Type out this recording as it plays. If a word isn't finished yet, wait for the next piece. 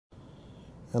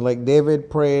And like David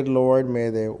prayed, Lord, may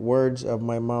the words of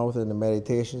my mouth and the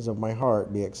meditations of my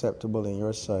heart be acceptable in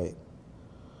your sight.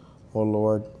 O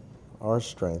Lord, our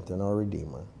strength and our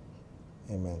Redeemer.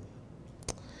 Amen.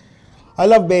 I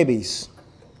love babies.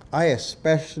 I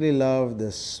especially love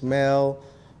the smell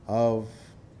of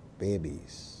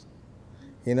babies.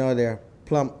 You know, their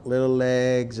plump little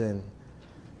legs and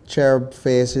cherub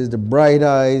faces, the bright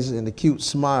eyes and the cute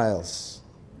smiles.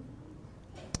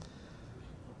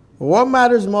 What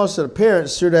matters most to the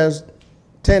parents through those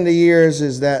tender years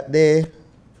is that they,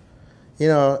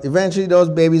 eventually those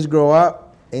babies grow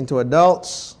up into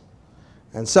adults,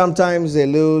 and sometimes they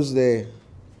lose their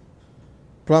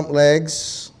plump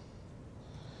legs,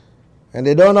 and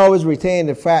they don't always retain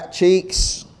the fat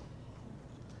cheeks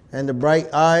and the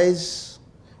bright eyes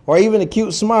or even the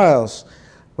cute smiles.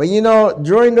 But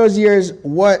during those years,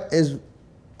 what is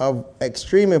of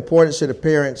extreme importance to the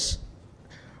parents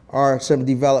are some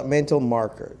developmental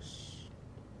markers.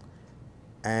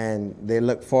 And they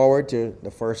look forward to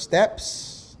the first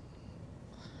steps.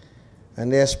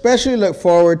 And they especially look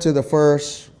forward to the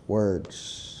first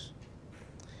words.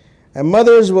 And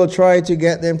mothers will try to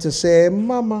get them to say,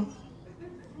 Mama.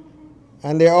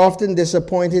 And they're often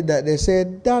disappointed that they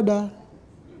said, Dada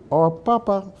or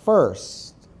Papa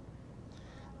first.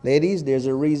 Ladies, there's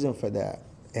a reason for that.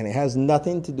 And it has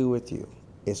nothing to do with you.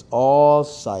 It's all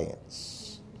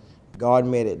science. God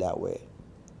made it that way.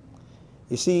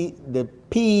 You see, the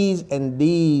P's and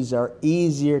D's are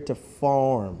easier to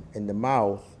form in the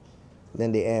mouth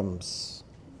than the M's.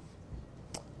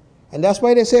 And that's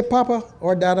why they say Papa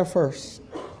or Dada first.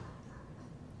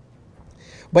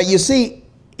 But you see,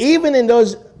 even in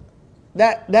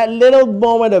that little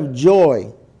moment of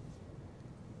joy,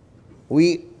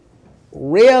 we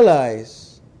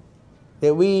realize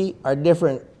that we are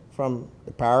different from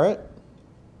the parrot,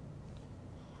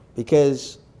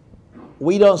 because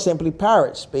we don't simply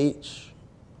parrot speech.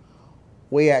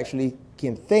 We actually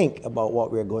can think about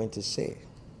what we're going to say.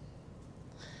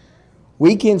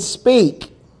 We can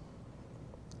speak,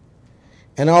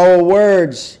 and our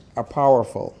words are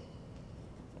powerful.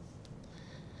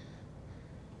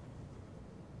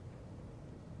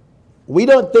 We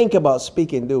don't think about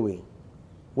speaking, do we?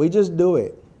 We just do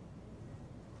it.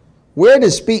 Where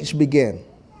does speech begin?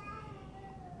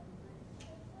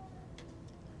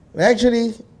 It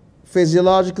actually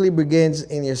physiologically begins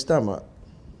in your stomach.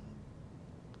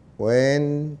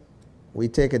 When we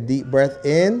take a deep breath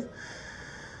in,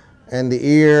 and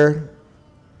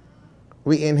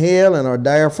we inhale and our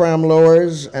diaphragm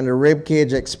lowers and the rib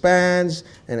cage expands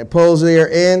and it pulls the air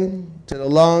in to the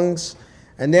lungs.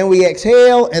 And then we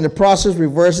exhale and the process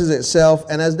reverses itself.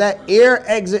 And as that air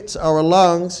exits our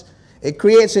lungs, it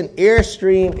creates an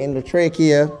airstream in the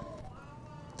trachea.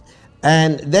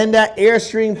 And then that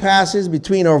airstream passes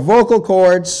between our vocal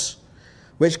cords,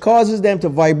 which causes them to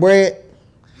vibrate.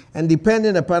 And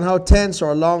depending upon how tense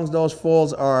or long those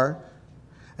folds are,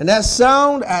 and that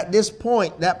sound at this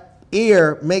point, that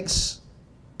ear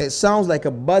it sounds like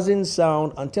a buzzing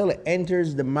sound until it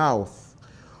enters the mouth,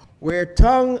 where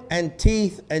tongue and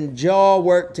teeth and jaw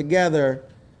work together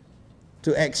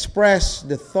to express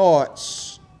the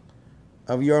thoughts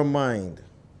of your mind.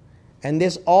 And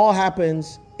this all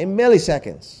happens in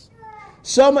milliseconds.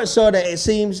 So much so that it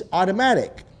seems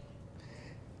automatic.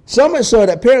 So much so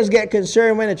that parents get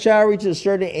concerned when a child reaches a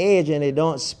certain age and they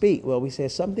don't speak. Well, we say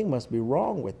something must be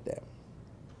wrong with them.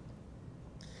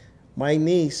 My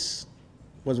niece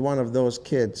was one of those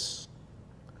kids.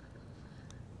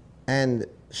 And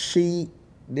she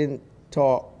didn't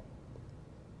talk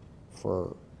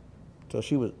till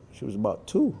she was about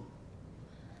 2.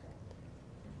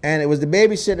 And it was the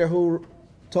babysitter who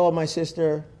told my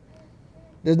sister,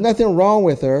 there's nothing wrong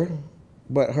with her,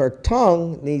 but her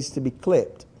tongue needs to be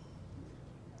clipped.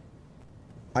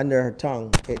 Under her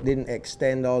tongue, it didn't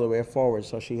extend all the way forward,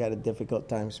 so she had a difficult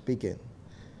time speaking.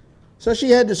 So she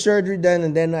had the surgery done,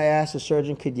 and then I asked the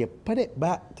surgeon, could you put it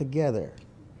back together?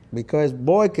 Because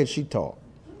boy, could she talk.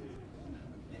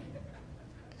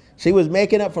 She was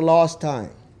making up for lost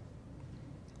time.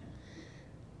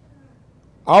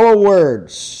 Our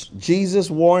words, Jesus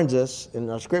warns us in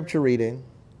our scripture reading.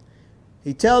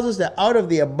 He tells us that out of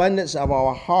the abundance of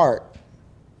our heart,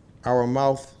 our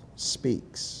mouth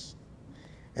speaks.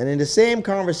 And in the same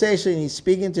conversation, he's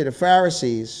speaking to the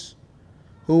Pharisees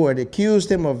who had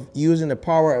accused him of using the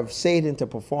power of Satan to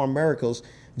perform miracles.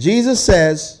 Jesus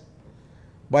says,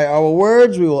 by our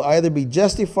words, we will either be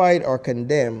justified or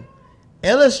condemned,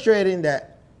 illustrating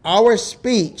that our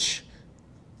speech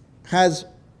has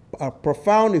a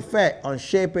profound effect on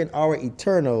shaping our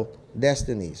eternal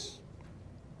destinies.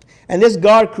 And this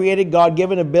God-created,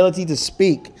 God-given ability to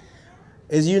speak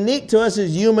is unique to us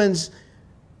as humans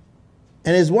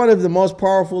and is one of the most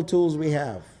powerful tools we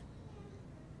have.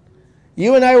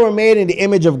 You and I were made in the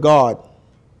image of God,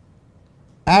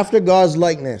 after God's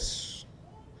likeness.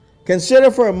 Consider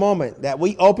for a moment that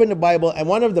we open the Bible and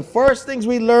one of the first things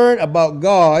we learn about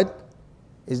God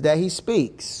is that he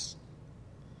speaks.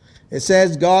 It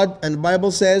says God, and the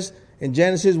Bible says in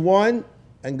Genesis 1,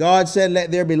 and God said,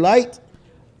 let there be light,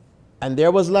 and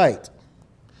there was light.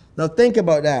 Now think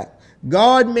about that.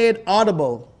 God made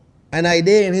audible an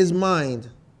idea in his mind,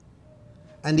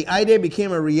 and the idea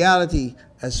became a reality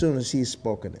as soon as he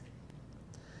spoken it.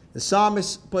 The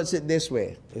psalmist puts it this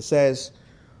way. It says,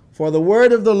 for the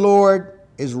word of the Lord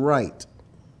is right.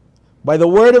 By the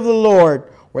word of the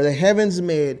Lord were the heavens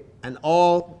made, and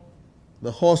all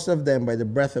the host of them by the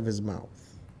breath of his mouth.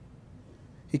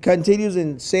 He continues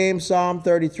in same Psalm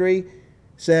 33,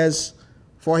 says,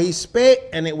 for he spake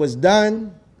and it was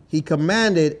done. He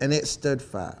commanded and it stood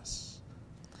fast.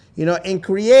 You know, in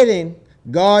creating,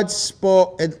 God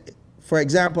spoke. For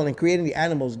example, in creating the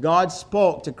animals, God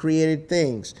spoke to created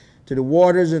things, to the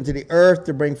waters and to the earth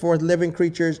to bring forth living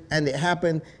creatures, and it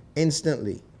happened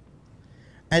instantly.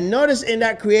 And notice in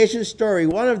that creation story,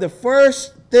 one of the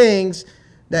first things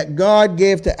that God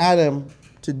gave to Adam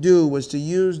to do was to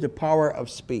use the power of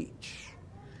speech.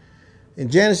 In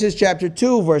Genesis chapter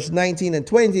 2, verse 19 and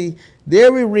 20,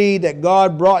 there we read that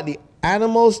God brought the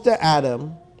animals to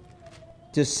Adam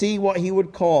to see what he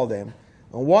would call them.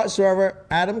 And whatsoever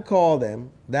Adam called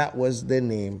them, that was the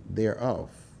name thereof.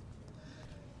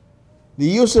 The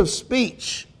use of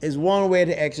speech is one way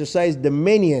to exercise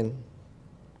dominion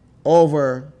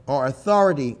over or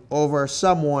authority over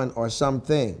someone or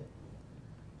something.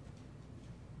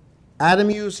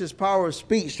 Adam used his power of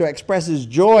speech to express his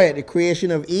joy at the creation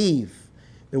of Eve,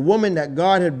 the woman that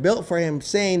God had built for him,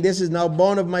 saying, this is now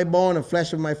bone of my bone and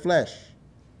flesh of my flesh.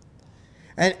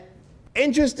 And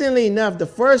interestingly enough, the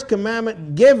first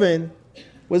commandment given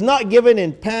was not given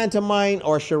in pantomime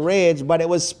or charades, but it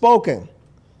was spoken.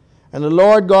 And the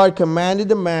Lord God commanded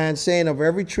the man, saying, of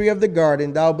every tree of the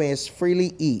garden thou mayest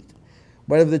freely eat,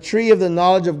 but of the tree of the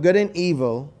knowledge of good and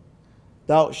evil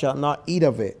thou shalt not eat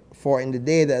of it. For in the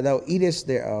day that thou eatest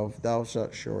thereof, thou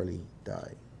shalt surely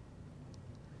die.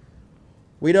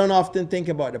 We don't often think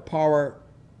about the power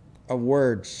of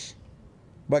words,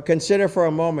 but consider for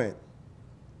a moment.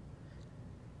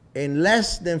 In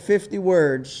less than 50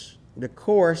 words, the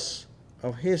course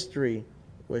of history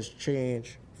was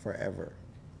changed forever.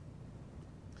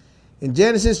 In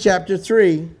Genesis chapter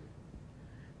 3,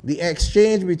 the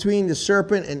exchange between the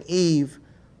serpent and Eve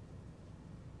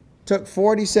took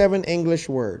 47 English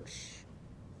words.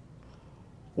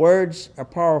 Words are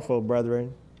powerful,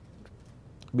 brethren.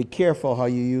 Be careful how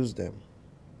you use them.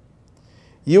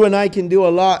 You and I can do a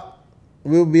lot.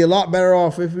 We will be a lot better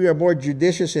off if we are more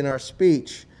judicious in our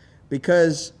speech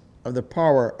because of the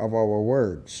power of our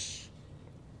words.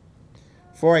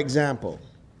 For example,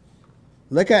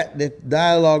 look at the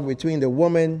dialogue between the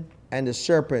woman and the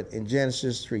serpent in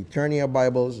Genesis 3. Turn your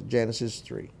Bibles, Genesis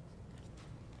 3.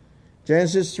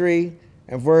 Genesis 3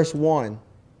 and verse 1.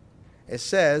 It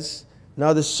says,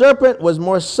 now the serpent was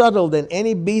more subtle than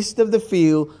any beast of the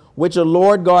field which the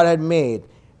Lord God had made.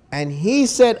 And he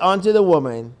said unto the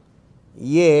woman,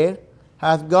 yea,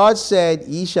 hath God said,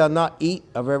 ye shall not eat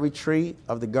of every tree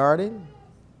of the garden?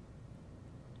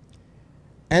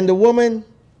 And the woman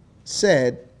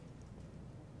said,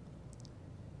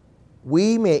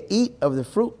 we may eat of the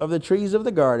fruit of the trees of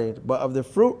the garden, but of the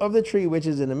fruit of the tree which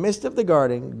is in the midst of the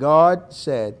garden, God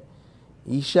said,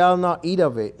 ye shall not eat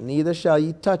of it, neither shall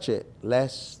ye touch it,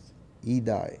 lest ye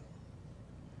die.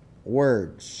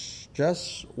 Words,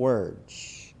 just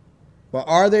words. But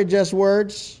are they just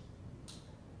words?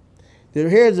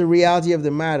 Here's the reality of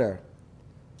the matter.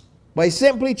 By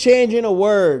simply changing a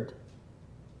word,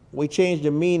 we change the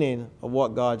meaning of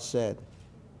what God said.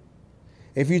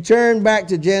 If you turn back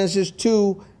to Genesis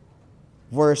 2,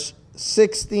 verse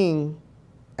 16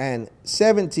 and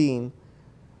 17,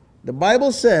 the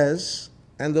Bible says,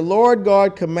 and the Lord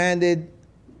God commanded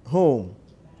whom?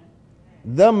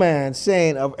 The man,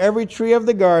 saying, of every tree of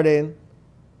the garden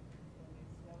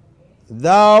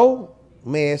thou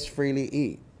mayest freely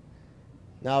eat.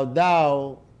 Now,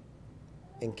 thou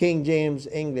in King James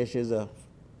English is a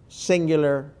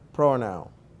singular pronoun.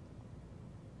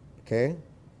 Okay?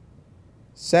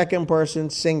 Second person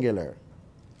singular.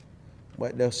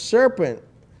 But the serpent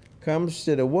comes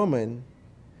to the woman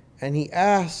and he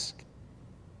asks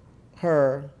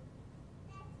her,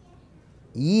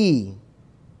 ye,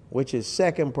 which is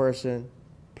second person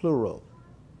plural.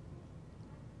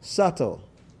 Subtle,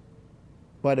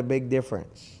 but a big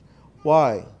difference.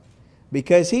 Why?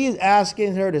 because he is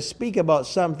asking her to speak about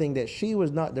something that she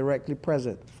was not directly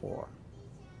present for.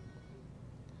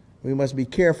 We must be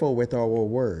careful with our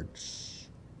words.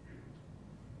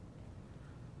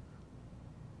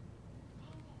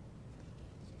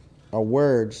 Our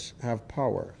words have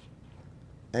power.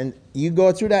 And you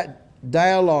go through that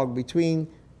dialogue between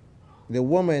the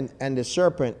woman and the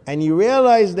serpent, and you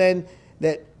realize then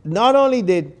that not only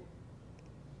did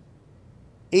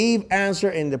Eve answer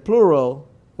in the plural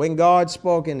when God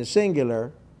spoke in the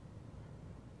singular,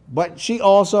 but she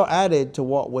also added to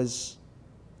what was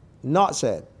not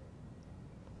said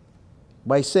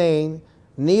by saying,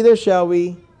 neither shall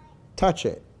we touch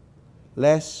it,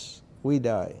 lest we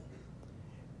die.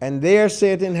 And there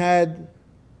Satan had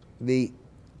the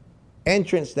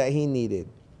entrance that he needed.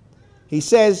 He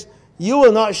says, you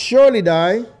will not surely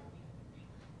die,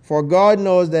 for God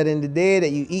knows that in the day that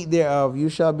you eat thereof, you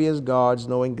shall be as gods,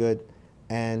 knowing good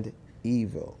and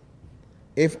evil.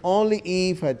 If only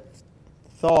Eve had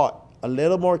thought a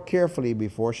little more carefully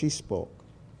before she spoke.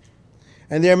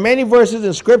 And there are many verses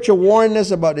in Scripture warning us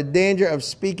about the danger of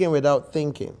speaking without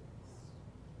thinking.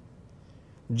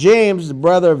 James, the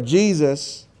brother of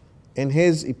Jesus, in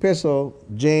his epistle,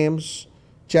 James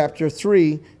chapter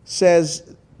 3,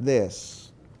 says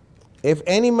this: if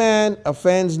any man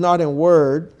offends not in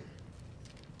word,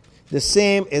 the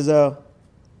same is a,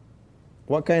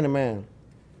 what kind of man?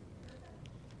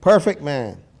 Perfect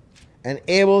man, and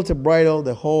able to bridle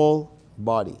the whole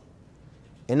body.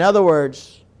 In other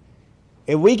words,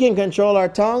 if we can control our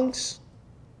tongues,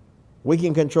 we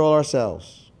can control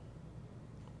ourselves.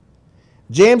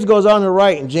 James goes on to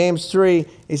write in James 3,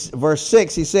 verse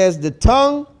 6, he says, the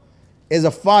tongue is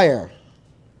a fire.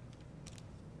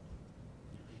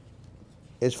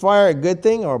 Is fire a good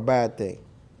thing or a bad thing?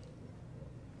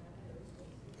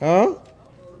 Huh?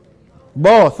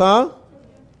 Both, huh?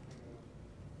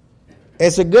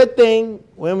 It's a good thing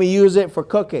when we use it for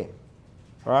cooking,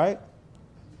 right?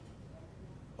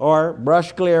 Or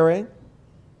brush clearing.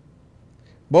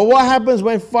 But what happens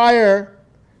when fire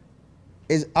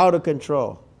is out of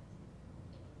control?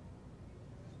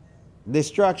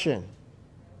 Destruction,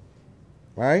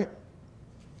 right?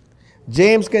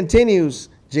 James continues,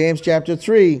 James chapter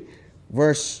 3,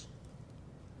 verse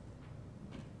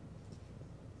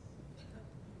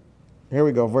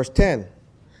 10.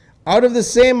 Out of the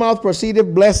same mouth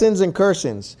proceeded blessings and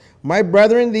cursings. My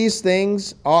brethren, these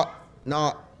things ought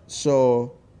not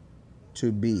so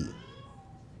to be.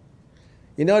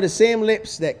 You know, the same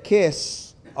lips that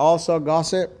kiss also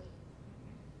gossip.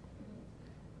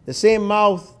 The same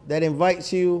mouth that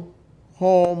invites you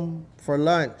home for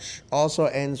lunch also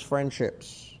ends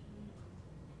friendships.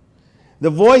 The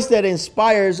voice that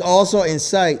inspires also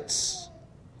incites.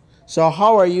 So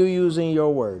how are you using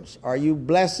your words? Are you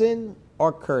blessing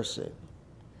or cursing?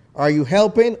 Are you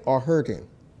helping or hurting?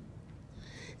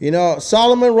 You know,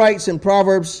 Solomon writes in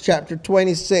Proverbs chapter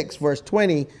 26, verse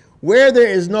 20, where there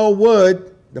is no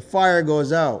wood, the fire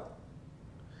goes out.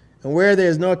 And where there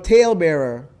is no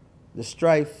talebearer, the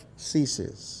strife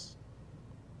ceases.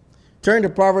 Turn to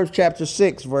Proverbs chapter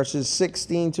 6, verses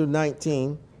 16 to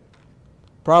 19.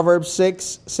 Proverbs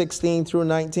 6, 16 through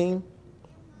 19.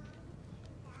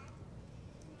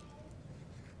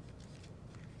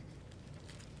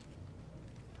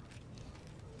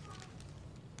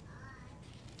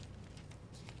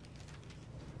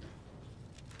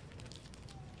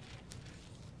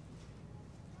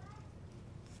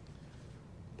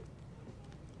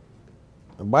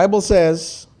 The Bible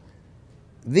says,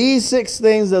 these 6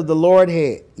 things does the Lord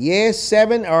hate. Yea,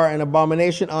 7 are an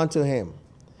abomination unto him.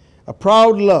 A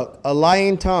proud look, a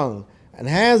lying tongue, and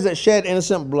hands that shed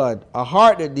innocent blood, a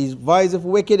heart that deviseth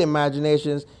wicked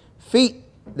imaginations, feet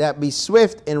that be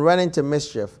swift in running to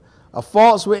mischief, a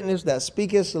false witness that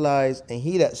speaketh lies, and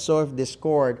he that soweth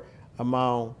discord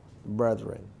among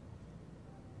brethren.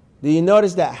 Do you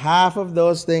notice that half of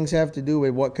those things have to do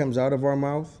with what comes out of our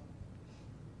mouth?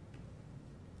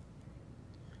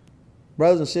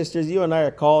 Brothers and sisters, you and I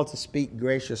are called to speak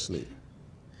graciously.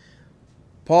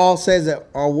 Paul says that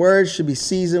our words should be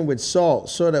seasoned with salt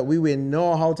so that we will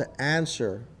know how to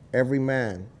answer every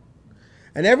man.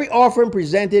 And every offering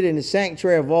presented in the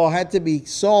sanctuary of all had to be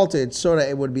salted so that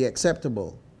it would be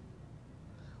acceptable.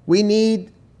 We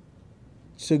need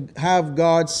to have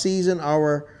God season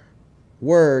our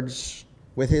words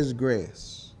with his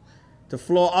grace, to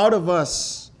flow out of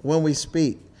us when we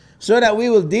speak, so that we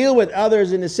will deal with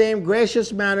others in the same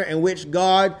gracious manner in which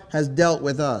God has dealt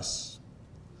with us.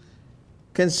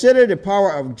 Consider the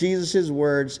power of Jesus'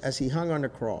 words as he hung on the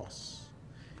cross.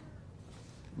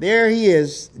 There he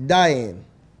is, dying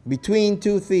between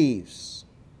 2 thieves.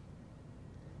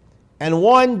 And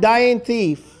one dying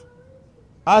thief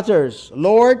utters,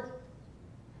 Lord,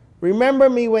 remember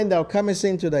me when thou comest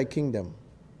into thy kingdom.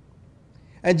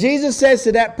 And Jesus says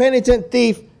to that penitent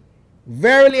thief,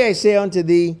 verily I say unto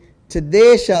thee,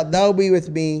 today shalt thou be with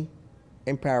me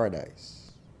in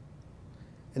paradise.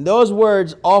 And those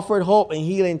words offered hope and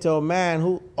healing to a man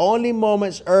who only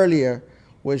moments earlier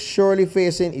was surely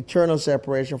facing eternal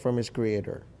separation from his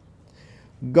Creator.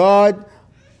 God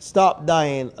stopped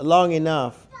dying long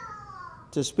enough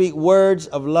to speak words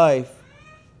of life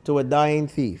to a dying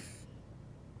thief.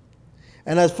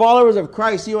 And as followers of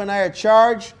Christ, you and I are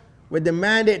charged with the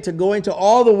mandate to go into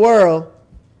all the world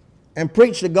and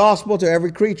preach the gospel to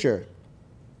every creature.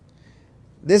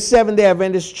 This Seventh-day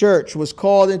Adventist church was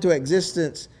called into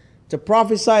existence to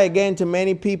prophesy again to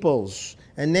many peoples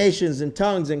and nations and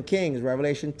tongues and kings,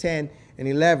 Revelation 10 and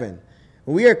 11.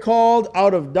 We are called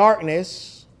out of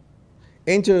darkness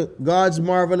into God's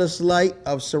marvelous light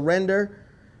of surrender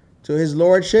to his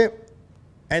lordship.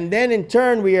 And then in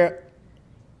turn we are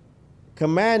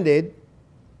commanded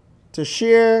to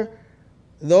share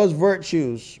those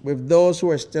virtues with those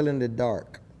who are still in the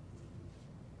dark.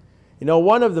 You know,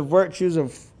 one of the virtues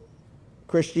of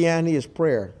Christianity is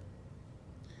prayer.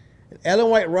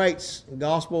 Ellen White writes,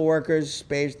 Gospel Workers,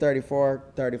 page 34,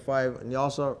 35, and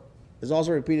is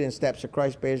also repeated in Steps to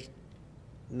Christ, page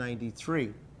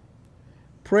 93.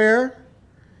 Prayer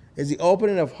is the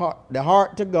opening of the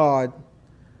heart to God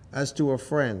as to a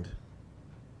friend.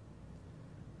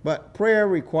 But prayer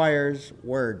requires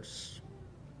words.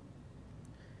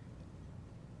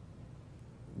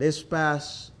 This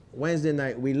past Wednesday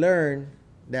night, we learned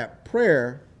that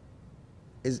prayer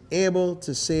is able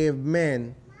to save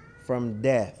men from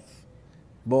death,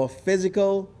 both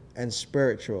physical and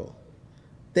spiritual.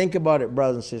 Think about it,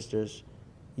 brothers and sisters.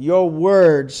 Your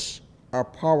words are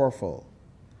powerful.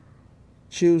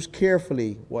 Choose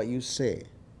carefully what you say.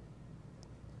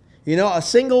 You know, a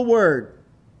single word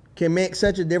can make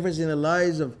such a difference in the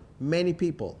lives of many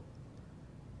people.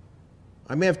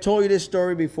 I may have told you this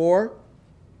story before,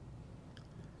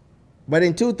 but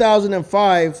in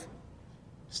 2005,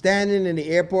 standing in the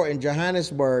airport in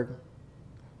Johannesburg,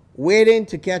 waiting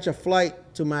to catch a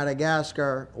flight to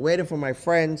Madagascar, waiting for my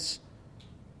friends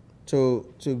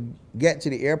to get to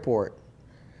the airport,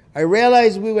 I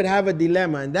realized we would have a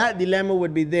dilemma, and that dilemma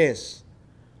would be this.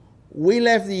 We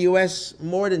left the U.S.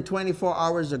 more than 24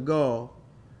 hours ago.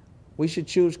 We should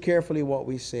choose carefully what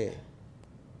we say.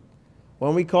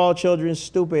 When we call children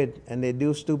stupid and they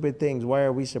do stupid things, why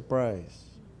are we surprised?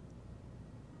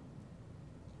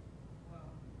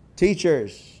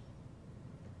 Teachers,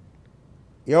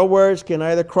 your words can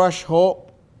either crush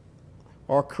hope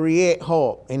or create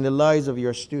hope in the lives of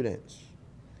your students.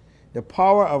 The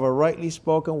power of a rightly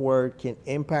spoken word can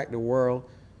impact the world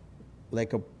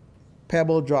like a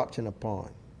pebble dropped in a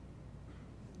pond.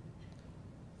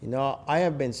 You know, I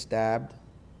have been stabbed.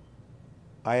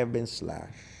 I have been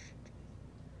slashed.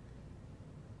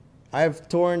 I have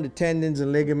torn the tendons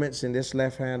and ligaments in this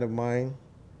left hand of mine.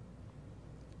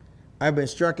 I've been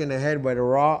struck in the head by the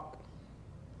rock.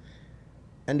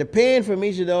 And the pain from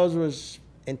each of those was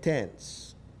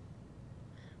intense.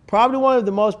 Probably one of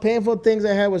the most painful things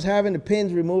I had was having the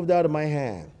pins removed out of my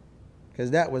hand,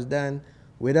 because that was done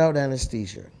without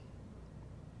anesthesia.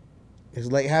 It's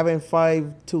like having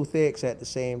 5 toothaches at the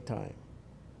same time.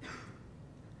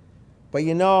 But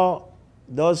you know,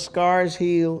 those scars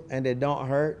heal and they don't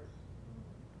hurt.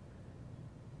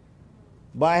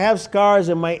 But I have scars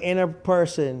in my inner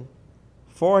person,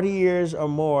 40 years or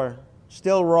more,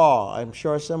 still raw. I'm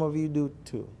sure some of you do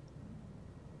too.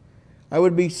 I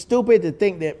would be stupid to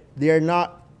think that there are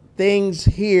not things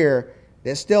here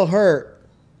that still hurt,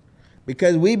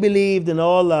 because we believed in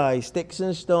all lies. Sticks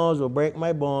and stones will break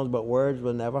my bones, but words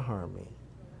will never harm me.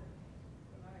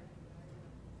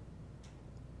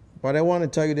 But I want to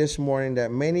tell you this morning that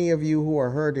many of you who are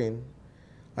hurting,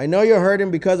 I know you're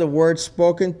hurting because of words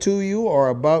spoken to you or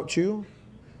about you,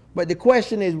 but the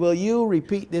question is, will you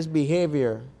repeat this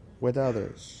behavior with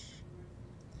others?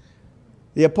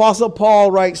 The Apostle Paul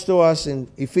writes to us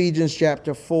in Ephesians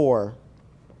chapter 4,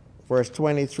 verse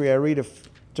 23. I read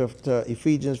to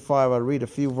Ephesians 5. I'll read a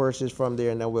few verses from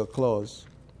there and then we'll close.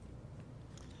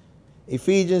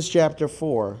 Ephesians chapter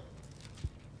 4.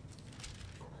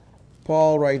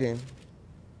 Paul writing,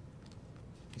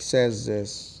 he says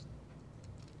this.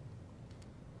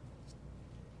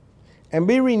 And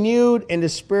be renewed in the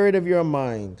spirit of your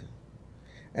mind,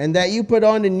 and that you put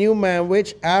on the new man,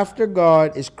 which after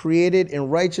God is created in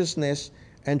righteousness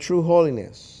and true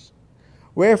holiness.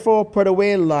 Wherefore put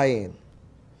away lying.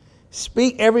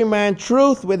 Speak every man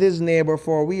truth with his neighbor,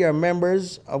 for we are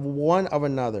members of one of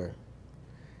another.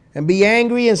 And be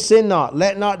angry and sin not.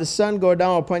 Let not the sun go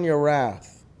down upon your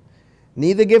wrath.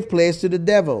 Neither give place to the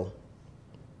devil.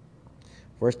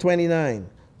 Verse 29.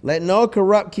 Let no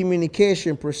corrupt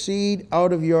communication proceed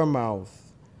out of your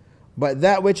mouth, but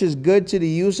that which is good to the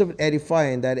use of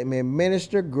edifying, that it may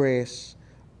minister grace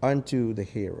unto the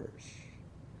hearers.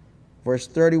 Verse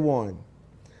 31.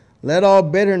 Let all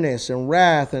bitterness and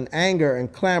wrath and anger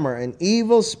and clamor and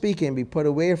evil speaking be put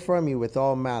away from you with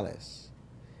all malice.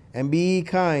 And be ye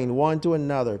kind one to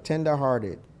another,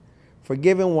 tender-hearted,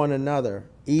 forgiving one another,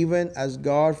 even as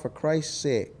God for Christ's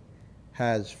sake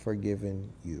has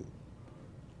forgiven you.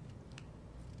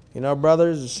 You know,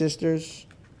 brothers and sisters,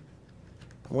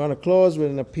 I'm going to close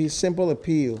with a simple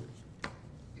appeal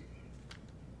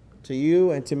to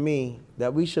you and to me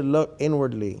that we should look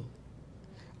inwardly.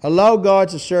 Allow God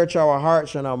to search our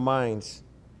hearts and our minds.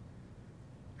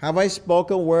 Have I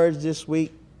spoken words this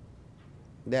week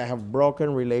that have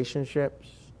broken relationships?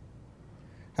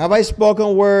 Have I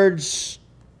spoken words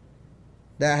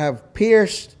that have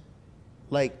pierced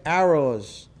like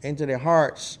arrows into the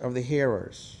hearts of the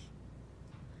hearers?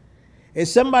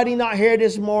 Is somebody not here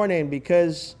this morning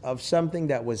because of something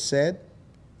that was said?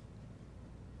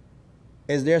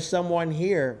 Is there someone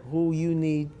here who you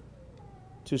need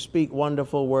to speak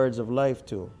wonderful words of life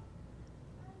to?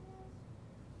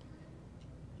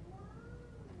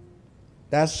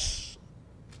 That's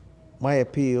my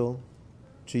appeal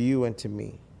to you and to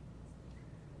me.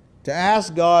 To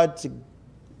ask God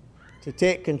to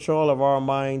take control of our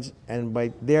minds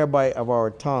and thereby of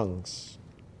our tongues.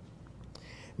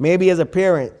 Maybe as a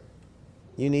parent,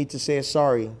 you need to say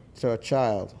sorry to a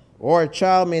child. Or a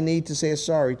child may need to say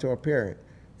sorry to a parent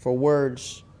for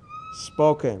words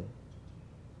spoken.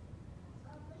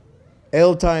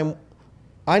 Ill-timed,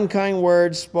 unkind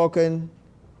words spoken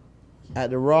at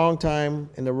the wrong time,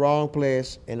 in the wrong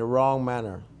place, in the wrong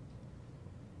manner.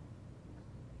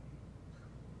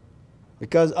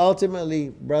 Because ultimately,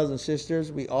 brothers and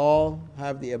sisters, we all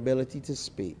have the ability to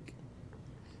speak.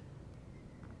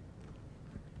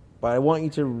 But I want you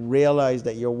to realize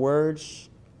that your words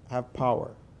have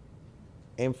power,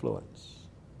 influence.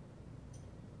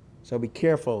 So be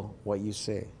careful what you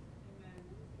say.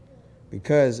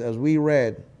 Because as we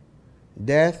read,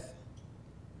 death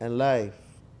and life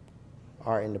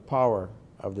are in the power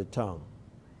of the tongue.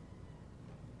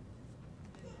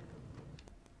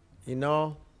 You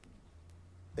know,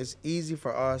 it's easy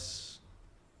for us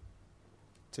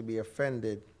to be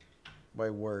offended by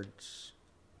words.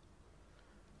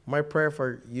 My prayer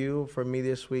for you, for me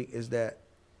this week, is that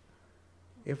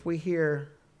if we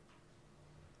hear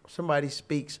somebody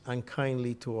speaks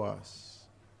unkindly to us,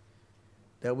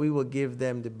 that we will give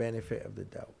them the benefit of the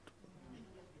doubt.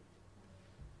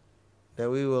 That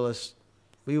we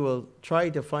will try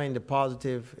to find the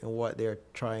positive in what they're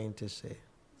trying to say.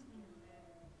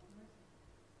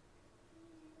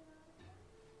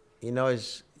 You know,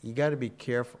 you got to be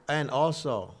careful. And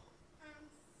also,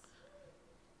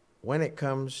 when it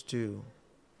comes to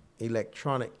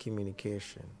electronic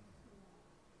communication,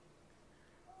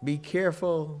 be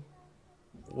careful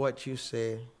what you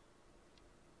say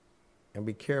and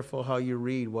be careful how you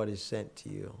read what is sent to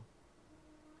you.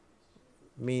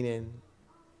 Meaning,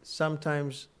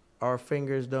 sometimes our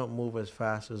fingers don't move as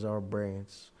fast as our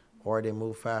brains, or they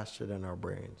move faster than our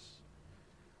brains.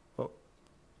 But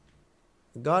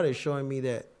God is showing me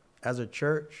that as a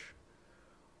church,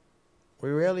 we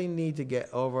really need to get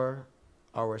over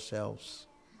ourselves.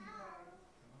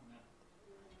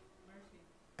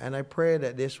 And I pray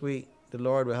that this week the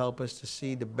Lord will help us to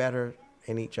see the better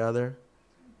in each other.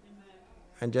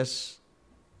 And just,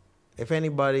 if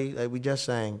anybody, like we just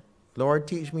sang, Lord,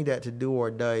 teach me that to do or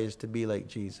die is to be like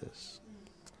Jesus.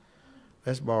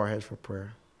 Let's bow our heads for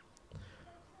prayer.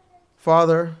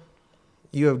 Father,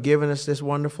 you have given us this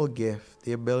wonderful gift,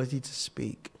 the ability to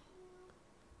speak,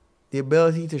 the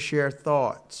ability to share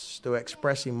thoughts, to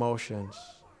express emotions.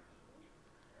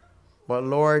 But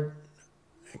Lord,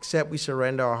 except we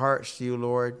surrender our hearts to you,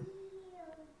 Lord,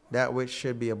 that which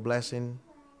should be a blessing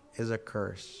is a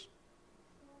curse.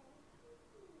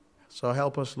 So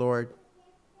help us, Lord,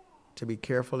 to be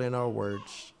careful in our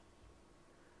words.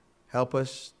 Help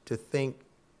us to think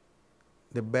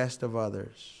the best of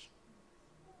others.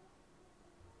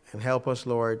 And help us,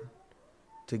 Lord,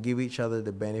 to give each other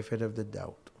the benefit of the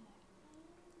doubt.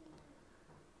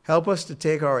 Help us to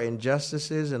take our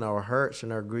injustices and our hurts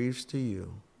and our griefs to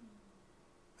you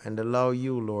and allow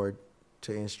you, Lord,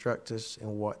 to instruct us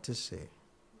in what to say.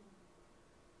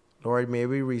 Lord, may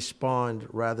we respond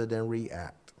rather than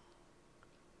react.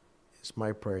 It's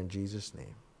my prayer in Jesus'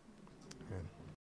 name.